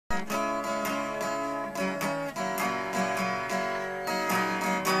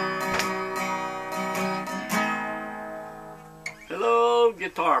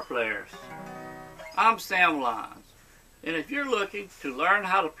guitar players. I'm Sam Lyons, and if you're looking to learn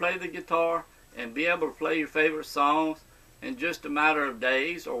how to play the guitar and be able to play your favorite songs in just a matter of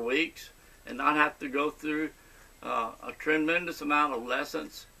days or weeks and not have to go through a tremendous amount of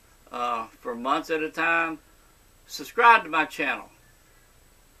lessons for months at a time, subscribe to my channel.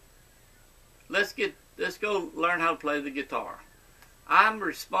 Let's go learn how to play the guitar. I'm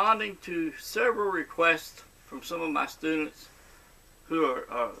responding to several requests from some of my students who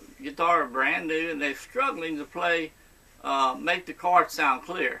are guitar brand new, and they're struggling to play, make the chords sound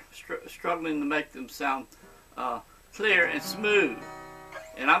clear, struggling to make them sound clear and smooth.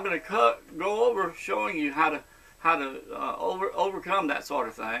 And I'm going to go over showing you how to overcome that sort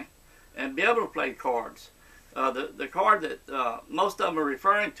of thing and be able to play chords. The chord that most of them are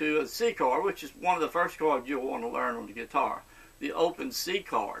referring to is C chord, which is one of the first chords you'll want to learn on the guitar, the open C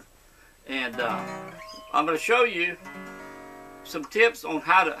chord. And I'm going to show you some tips on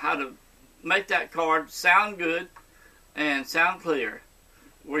how to make that chord sound good and sound clear,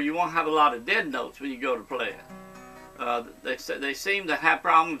 where you won't have a lot of dead notes when you go to play it. They seem to have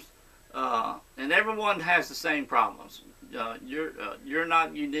problems, and everyone has the same problems. You're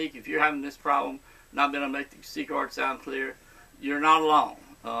not unique. If you're having this problem, not being able to make the C chord sound clear, you're not alone.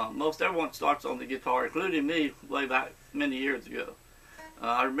 Most everyone starts on the guitar, including me, way back many years ago.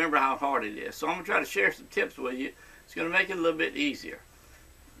 I remember how hard it is. So I'm going to try to share some tips with you. It's going to make it a little bit easier.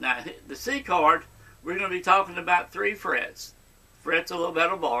 Now, the C chord, we're going to be talking about 3 frets. Frets are little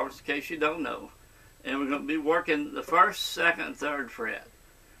metal bars, in case you don't know. And we're going to be working the 1st, 2nd, and 3rd fret.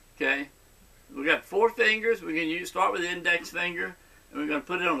 Okay? We've got 4 fingers. We're going to start with the index finger, and we're going to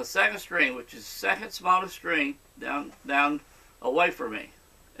put it on the 2nd string, which is the 2nd smallest string down away from me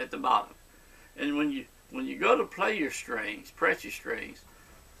at the bottom. And when you go to play your strings, press your strings,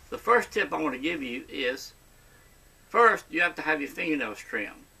 the first tip I want to give you is, first, you have to have your fingernails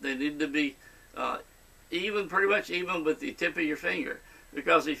trimmed. They need to be pretty much even with the tip of your finger.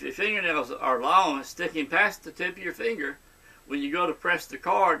 Because if your fingernails are long and sticking past the tip of your finger, when you go to press the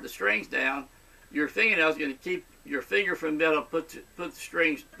chord, the strings down, your fingernails are going to keep your finger from being able to put the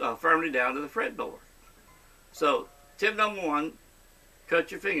strings firmly down to the fretboard. So, tip number 1,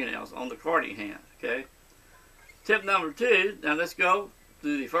 cut your fingernails on the carding hand. Okay. Tip number 2. Now let's go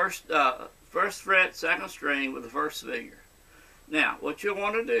to the first fret, 2nd string with the 1st finger. Now, what you'll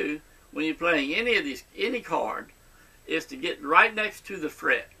want to do when you're playing any chord is to get right next to the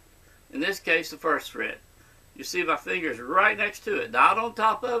fret. In this case, the 1st fret. You see my fingers right next to it, not on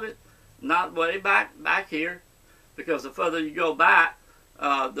top of it, not way back here, because the further you go back,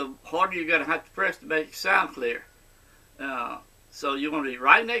 the harder you're going to have to press to make it sound clear. So you want to be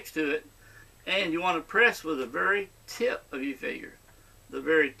right next to it, and you want to press with the very tip of your finger. The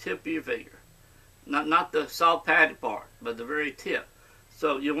very tip of your finger. Not the soft padded part, but the very tip.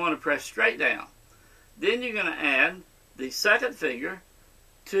 So you want to press straight down. Then you're going to add the 2nd finger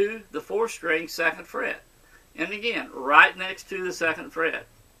to the 4th string 2nd fret. And again, right next to the 2nd fret.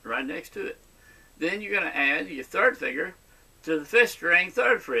 Right next to it. Then you're going to add your 3rd finger to the 5th string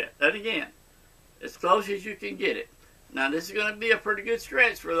 3rd fret. And again, as close as you can get it. Now this is going to be a pretty good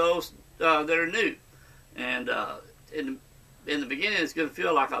stretch for those that are new. And in the beginning it's going to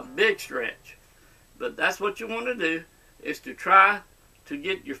feel like a big stretch. But that's what you want to do, is to try to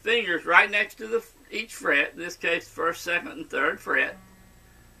get your fingers right next to each fret, in this case 1st, 2nd, and 3rd fret,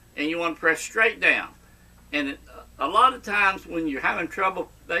 and you want to press straight down. And a lot of times when you're having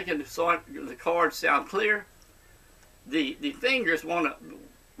trouble making the chords sound clear, the fingers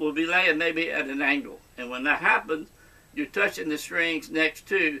will be laying maybe at an angle. And when that happens, you're touching the strings next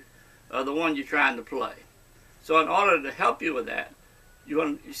to the one you're trying to play. So in order to help you with that,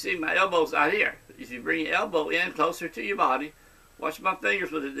 you see my elbows out here. If you bring your elbow in closer to your body, watch my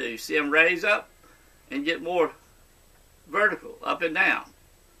fingers what they do. You see them raise up and get more vertical, up and down.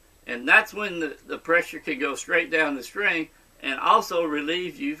 And that's when the pressure can go straight down the string and also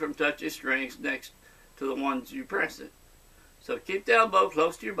relieve you from touching strings next to the ones you press it. So keep the elbow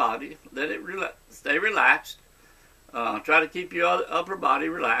close to your body. Let it stay relaxed. Try to keep your upper body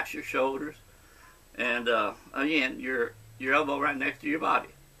relaxed, your shoulders. And again, your elbow right next to your body.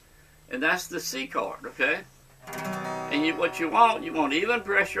 And that's the C chord, okay? And what you want even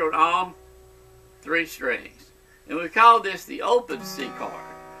pressure on all 3 strings. And we call this the open C chord.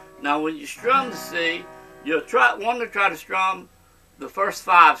 Now when you strum the C, you'll want to try to strum the first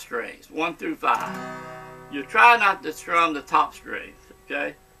 5 strings, 1 through 5. You try not to strum the top strings,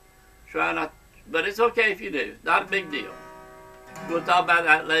 okay? Try not, but it's okay if you do. Not a big deal. We'll talk about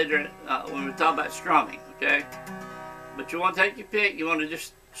that later when we talk about strumming, okay? But you want to take your pick. You want to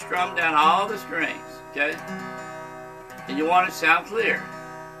just strum down all the strings, okay? And you want it to sound clear.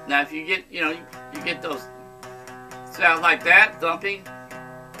 Now, if you get, you know, you get those sounds like that, thumping,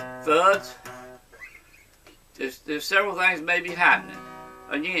 thuds, there's several things may be happening.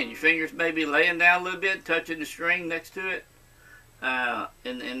 Again, your fingers may be laying down a little bit, touching the string next to it.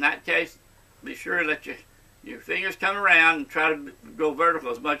 In that case, be sure that your fingers come around and try to go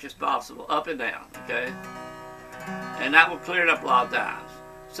vertical as much as possible, up and down, okay? And that will clear it up a lot of times.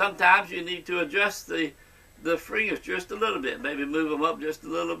 Sometimes you need to adjust the fingers just a little bit, maybe move them up just a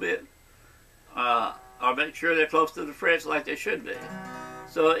little bit, or make sure they're close to the frets like they should be.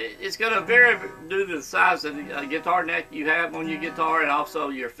 So it's going to vary due to the size of the guitar neck you have on your guitar, and also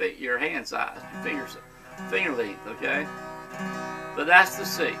your hand size, your finger length, okay? But that's the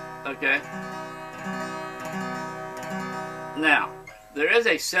C, okay? Now, there is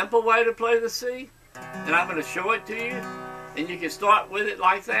a simple way to play the C, and I'm going to show it to you. And you can start with it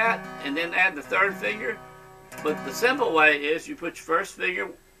like that, and then add the third finger. But the simple way is you put your first finger,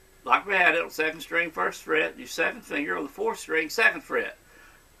 like we had it, on second string, first fret, your second finger on the fourth string, second fret.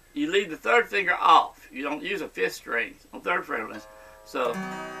 You leave the third finger off. You don't use a fifth string on third fret on this. So,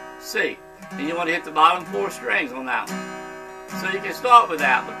 C. And you want to hit the bottom four strings on that one. So you can start with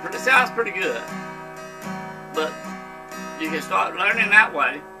that, but it sounds pretty good. But you can start learning that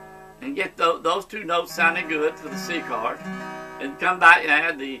way and get those two notes sounding good for the C chord, and come back and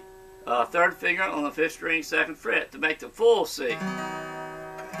add the third finger on the fifth string, second fret to make the full C.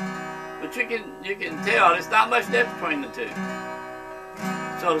 But you can tell there's not much difference between the two.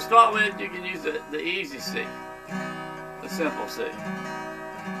 So to start with, you can use the easy C, the simple C.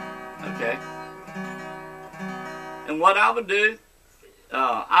 Okay. And what I would do,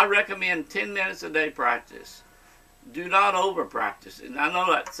 I recommend 10 minutes a day practice. Do not over practice. And I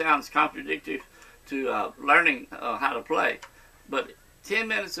know that sounds contradictory to learning how to play, but 10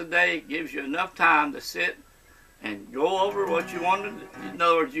 minutes a day gives you enough time to sit and go over what you want to do. In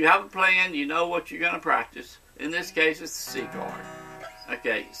other words, you have a plan, you know what you're going to practice. In this case, it's the C chord.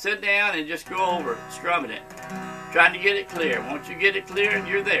 Okay, sit down and just go over it, strumming it, trying to get it clear. Once you get it clear,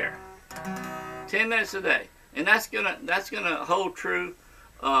 you're there. 10 minutes a day. And that's gonna hold true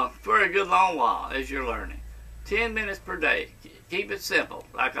for a good long while as you're learning. 10 minutes per day. Keep it simple,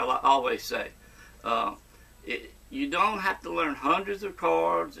 like I always say. You don't have to learn hundreds of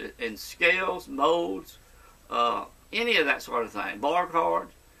chords and scales, modes, any of that sort of thing, bar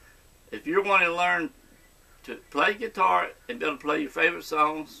chords. If you're wanting to learn to play guitar and be able to play your favorite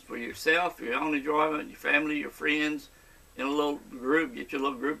songs for yourself, for your own enjoyment, your family, your friends, in a little group, get your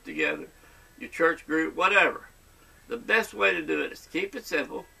little group together, your church group, whatever. The best way to do it is to keep it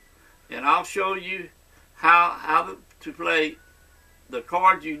simple, and I'll show you how to play the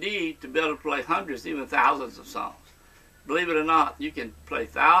chords you need to be able to play hundreds, even thousands of songs. Believe it or not, you can play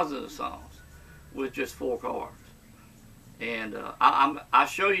thousands of songs with just 4 chords. And I'll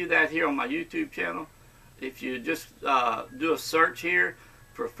show you that here on my YouTube channel. If you just do a search here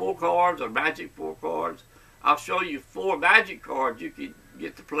for 4 chords or magic 4 chords, I'll show you 4 magic chords you can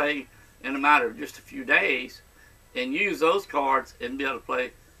get to play in a matter of just a few days, and use those chords and be able to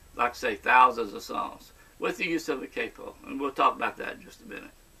play, like I say, thousands of songs with the use of a capo. And we'll talk about that in just a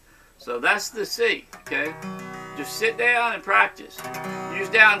minute. So that's the C, okay? Just sit down and practice. Use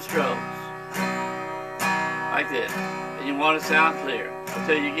downstrokes, like this. And you want to sound clear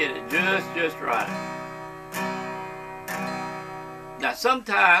until you get it just right. Now,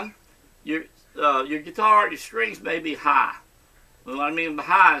 sometimes your guitar, your strings may be high. What I mean by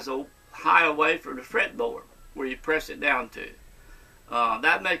high is high away from the fretboard where you press it down to.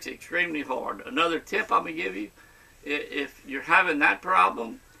 That makes it extremely hard. Another tip I'm going to give you, if you're having that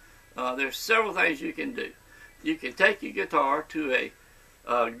problem, there's several things you can do. You can take your guitar to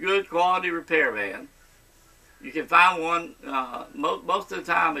a good quality repair van. You can find one most of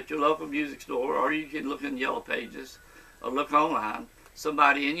the time at your local music store, or you can look in Yellow Pages or look online,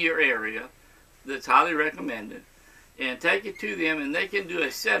 somebody in your area that's highly recommended, and take it to them, and they can do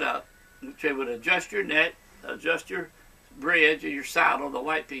a setup which would adjust your neck, adjust your bridge or your saddle, the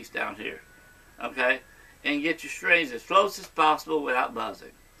white piece down here, okay, and get your strings as close as possible without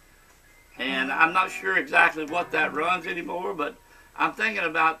buzzing. And I'm not sure exactly what that runs anymore, but I'm thinking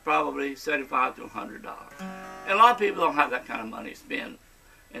about probably $75 to $100. And a lot of people don't have that kind of money to spend,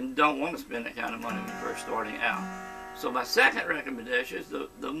 and don't want to spend that kind of money when you're first starting out. So my second recommendation is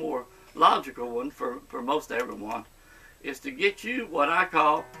the more logical one for most everyone, is to get you what I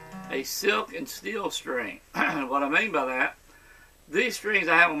call a silk and steel string. What I mean by that, these strings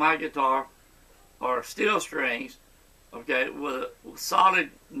I have on my guitar are steel strings, okay, with a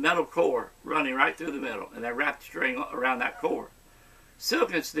solid metal core running right through the middle, and they wrap the string around that core.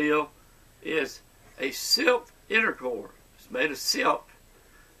 Silk and steel is a silk inner core. It's made of silk,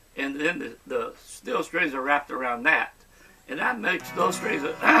 and then the steel strings are wrapped around that, and that makes those strings,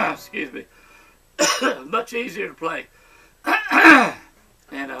 excuse me, much easier to play. And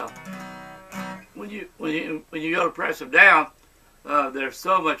when you go to press them down, they're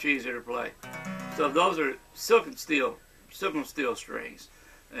so much easier to play. So those are silken steel strings,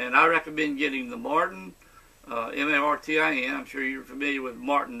 and I recommend getting the Martin, M-A-R-T-I-N. I'm sure you're familiar with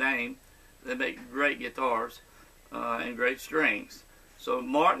Martin name. They make great guitars and great strings. So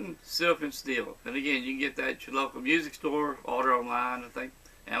Martin silken steel, and again, you can get that at your local music store, order online. I think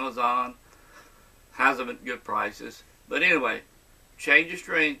Amazon has them at good prices. But anyway, change your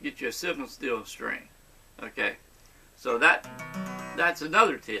string, get you a silken steel string. Okay, so that's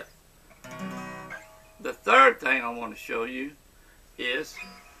another tip. The third thing I want to show you is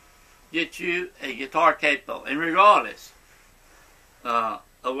get you a guitar capo, and regardless of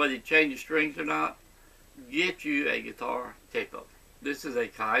whether you change your strings or not, get you a guitar capo. This is a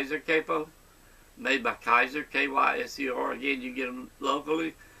Kaiser capo, made by Kaiser, K-Y-S-E-R. Again, you can get them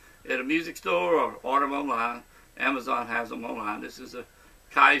locally at a music store or order them online. Amazon has them online. This is a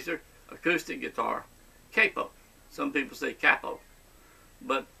Kaiser acoustic guitar capo. Some people say capo,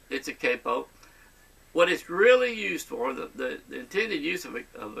 but it's a capo. What it's really used for, the intended use of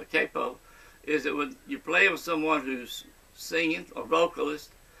a capo, is that when you play with someone who's singing, or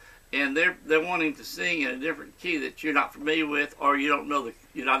vocalist, and they're wanting to sing in a different key that you're not familiar with, or you don't know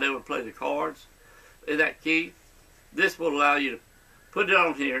you're not able to play the chords in that key, this will allow you to put it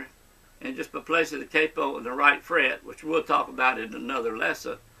on here, and just by placing the capo in the right fret, which we'll talk about in another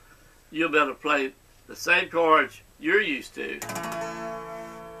lesson, you'll be able to play the same chords you're used to,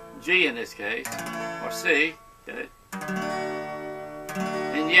 G in this case, or C, okay?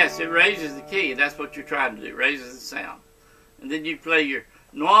 And yes, it raises the key, and that's what you're trying to do, raises the sound. And then you play your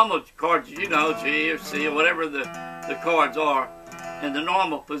normal chords, you know, G or C or whatever the chords are, in the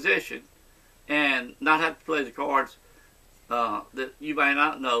normal position, and not have to play the chords that you may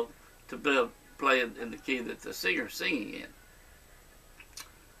not know to be able to play in the key that the singer's singing in.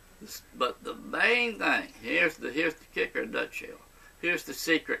 But the main thing, here's the kicker in a nutshell. Here's the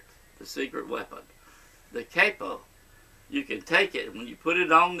secret weapon. The capo, you can take it, when you put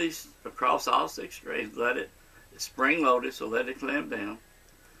it on these, across all 6 strings, it's spring loaded, so let it clamp down.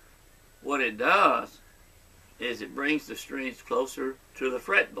 What it does is it brings the strings closer to the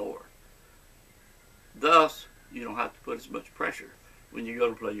fretboard. Thus, you don't have to put as much pressure when you go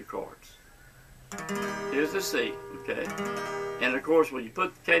to play your chords. Here's the C, okay? And of course, when you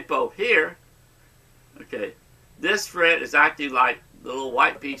put the capo here, okay, this fret is acting like the little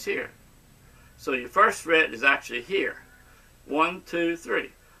white piece here. So your first fret is actually here. 1, 2,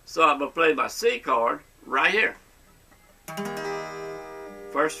 3. So I'm going to play my C chord right here.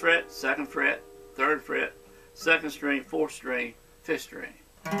 First fret, second fret, third fret, second string, fourth string, fifth string.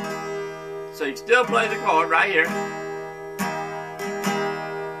 So you still play the chord right here.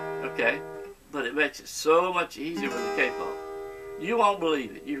 Okay, but it makes it so much easier with the capo. You won't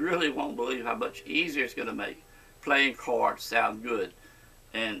believe it. You really won't believe how much easier it's going to make playing chords sound good.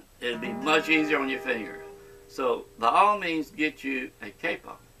 And it'll be much easier on your fingers. So by all means, get you a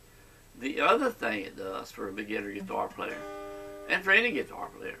capo. The other thing it does for a beginner guitar player, and for any guitar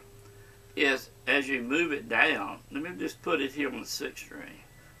player, is as you move it down, let me just put it here on the 6th string,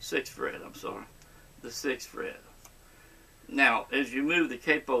 6th fret, I'm sorry, the 6th fret. Now, as you move the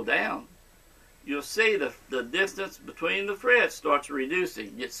capo down, you'll see the distance between the frets starts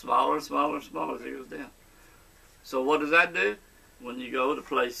reducing, gets smaller and smaller and smaller as it goes down. So what does that do? When you go to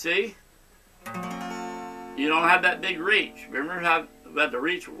play C, you don't have that big reach. Remember how you had to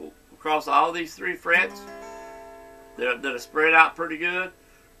reach across all these 3 frets that are spread out pretty good?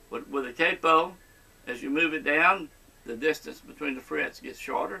 With a capo, as you move it down, the distance between the frets gets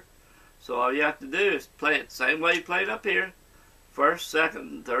shorter. So all you have to do is play it the same way you played up here. First,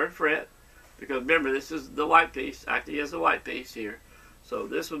 second, and third fret. Because remember, this is the white piece, acting as the white piece here. So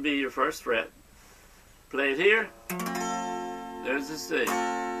this would be your first fret. Play it here. There's the C.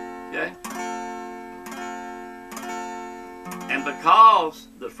 Okay? And because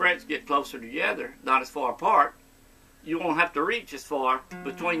the frets get closer together, not as far apart, you won't have to reach as far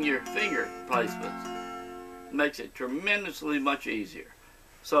between your finger placements. It makes it tremendously much easier.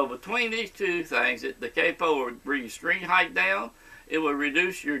 So between these two things, the capo will bring your string height down. It will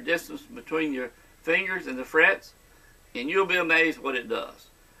reduce your distance between your fingers and the frets, and you'll be amazed what it does.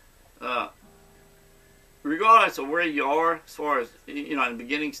 Regardless of where you are, as far as, in the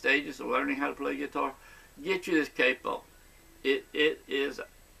beginning stages of learning how to play guitar, get you this capo. It is,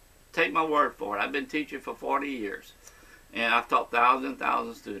 take my word for it, I've been teaching for 40 years, and I've taught thousands and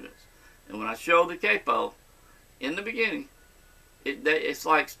thousands of students. And when I show the capo in the beginning, it's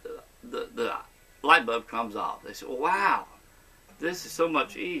like the light bulb comes off. They say, wow, this is so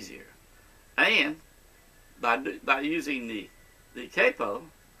much easier. And by using the capo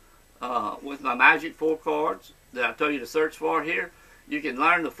with my magic 4 chords that I told you to search for here, you can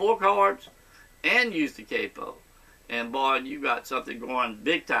learn the 4 chords and use the capo. And boy, you got something going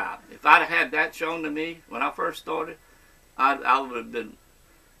big time. If I'd have had that shown to me when I first started, I would have been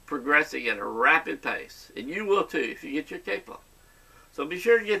progressing at a rapid pace. And you will too if you get your capo. So be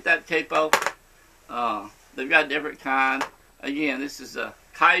sure to get that capo. They've got different kind. Again, this is a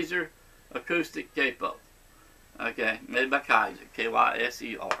Kaiser acoustic capo. Okay, made by Kaiser,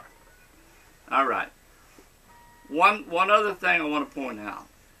 K-Y-S-E-R. All right. One other thing I want to point out.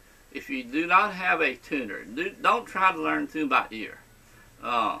 If you do not have a tuner, don't try to learn tune by ear.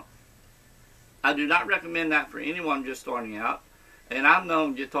 I do not recommend that for anyone just starting out. And I've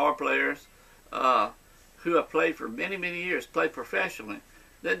known guitar players who have played for many, many years, play professionally,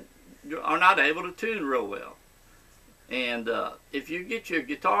 that are not able to tune real well. And if you get your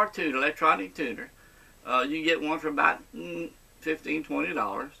guitar tuner, electronic tuner, you can get one for about $15,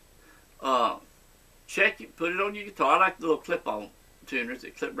 $20. Check it, put it on your guitar. I like the little clip-on tuners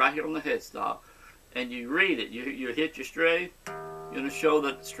that clip right here on the headstock. And you read it. You hit your string. You're going to show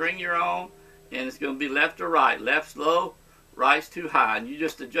the string you're on, and it's going to be left or right. Left's low, right's too high. And you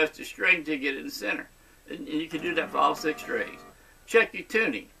just adjust the string to get it in the center. And you can do that for all 6 strings. Check your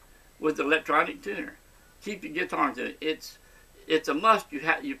tuning with the electronic tuner. Keep your guitar in tune. It's a must.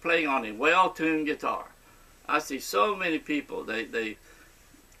 You're playing on a well-tuned guitar. I see so many people, they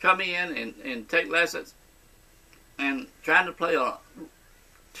come in and take lessons and trying to play a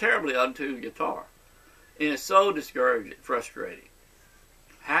terribly untuned guitar. And it's so discouraging, frustrating.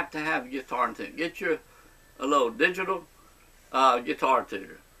 Have to have a guitar in tune. Get you a little digital guitar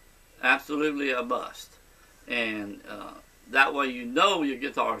tuner. Absolutely a must. And that way you know your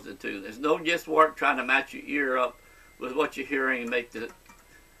guitar's in tune. There's no guesswork trying to match your ear up with what you're hearing and make the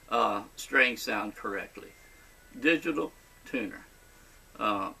strings sound correctly. Digital tuner.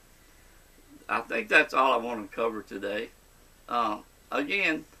 I think that's all I want to cover today.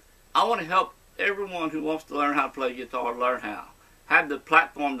 Again, I want to help everyone who wants to learn how to play guitar learn how. Have the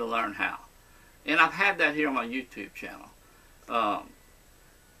platform to learn how. And I've had that here on my YouTube channel.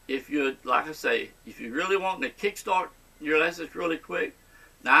 If you, like I say, if you really want to kickstart your lessons really quick,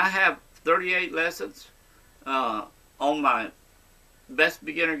 now I have 38 lessons on my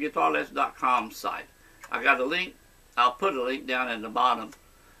bestbeginnerguitarlessons.com site. I got a link. I'll put a link down in the bottom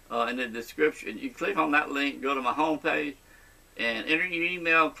in the description. You click on that link, go to my home page, and enter your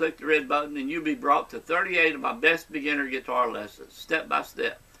email, click the red button, and you'll be brought to 38 of my best beginner guitar lessons, step by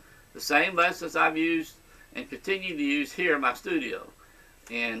step. The same lessons I've used and continue to use here in my studio.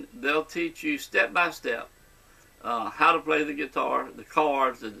 And they'll teach you step by step how to play the guitar, the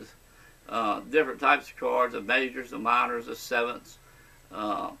chords, the different types of chords, the majors, the minors, the sevenths,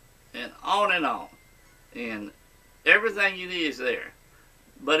 and on and on. And everything you need is there.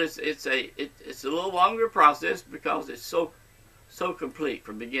 But it's a little longer process because it's so complete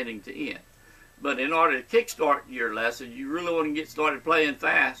from beginning to end. But in order to kickstart your lesson, you really want to get started playing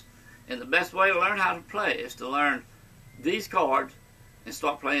fast. And the best way to learn how to play is to learn these chords and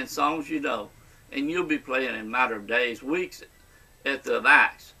start playing songs you know. And you'll be playing in a matter of days, weeks at the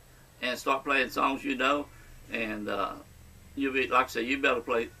max. And start playing songs you know. And you'll be, like I say, you'll be able to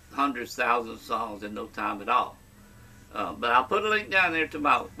play hundreds, thousands of songs in no time at all. But I'll put a link down there to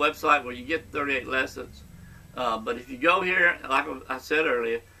my website where you get 38 lessons. But if you go here, like I said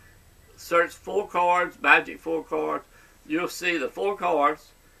earlier, search 4 chords, magic 4 chords, you'll see the 4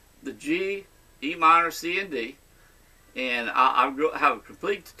 chords, the G, E minor, C, and D. And I'll have a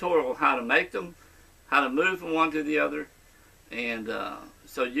complete tutorial on how to make them, how to move from one to the other. And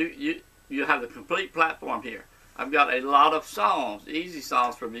so you have the complete platform here. I've got a lot of songs, easy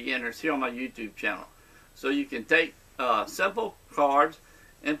songs for beginners here on my YouTube channel. So you can take simple chords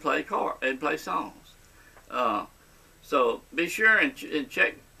and play songs. So be sure and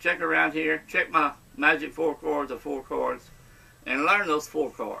check around here. Check my magic 4 chords or 4 chords, and learn those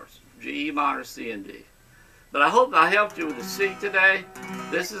 4 chords: G, E minor, C, and D. But I hope I helped you with the C today.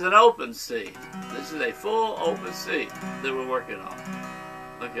 This is an open C. This is a full open C that we're working on.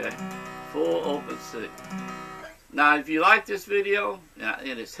 Okay, full open C. Now, if you like this video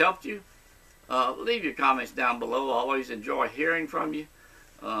and it's helped you, leave your comments down below. I always enjoy hearing from you.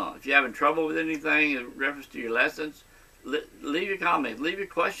 If you're having trouble with anything in reference to your lessons, leave your comments, leave your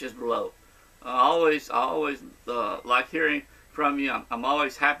questions below. I always like hearing from you. I'm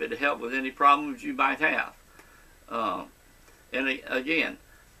always happy to help with any problems you might have. And again,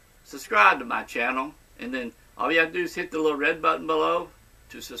 subscribe to my channel, and then All you have to do is hit the little red button below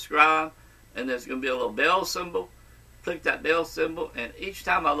to subscribe, and there's going to be a little bell symbol. Click that bell symbol, and each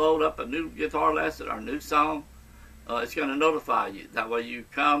time I load up a new guitar lesson or a new song, it's going to notify you. That way you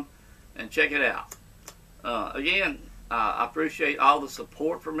come and check it out. Again, I appreciate all the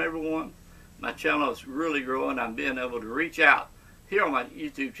support from everyone. My channel is really growing. I'm being able to reach out here on my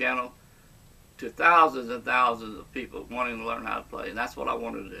YouTube channel to thousands and thousands of people wanting to learn how to play, and that's what I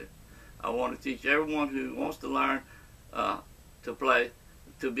want to do. I want to teach everyone who wants to learn to play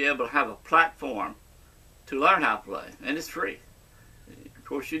to be able to have a platform to learn how to play, and it's free. Of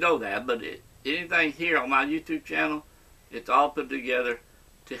course, you know that, but anything here on my YouTube channel, it's all put together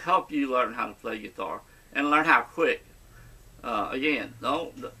to help you learn how to play guitar and learn how quick. Again,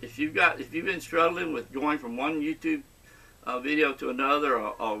 if you've been struggling with going from one YouTube video to another,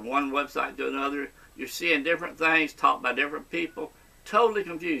 or one website to another, you're seeing different things taught by different people, totally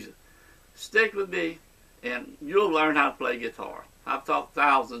confusing. Stick with me, and you'll learn how to play guitar. I've taught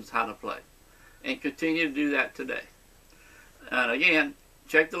thousands how to play, and continue to do that today. And again,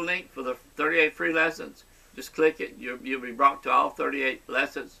 check the link for the 38 free lessons. Just click it. You'll be brought to all 38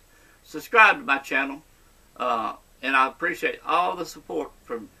 lessons. Subscribe to my channel, and I appreciate all the support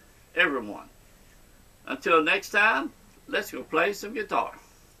from everyone. Until next time, let's go play some guitar.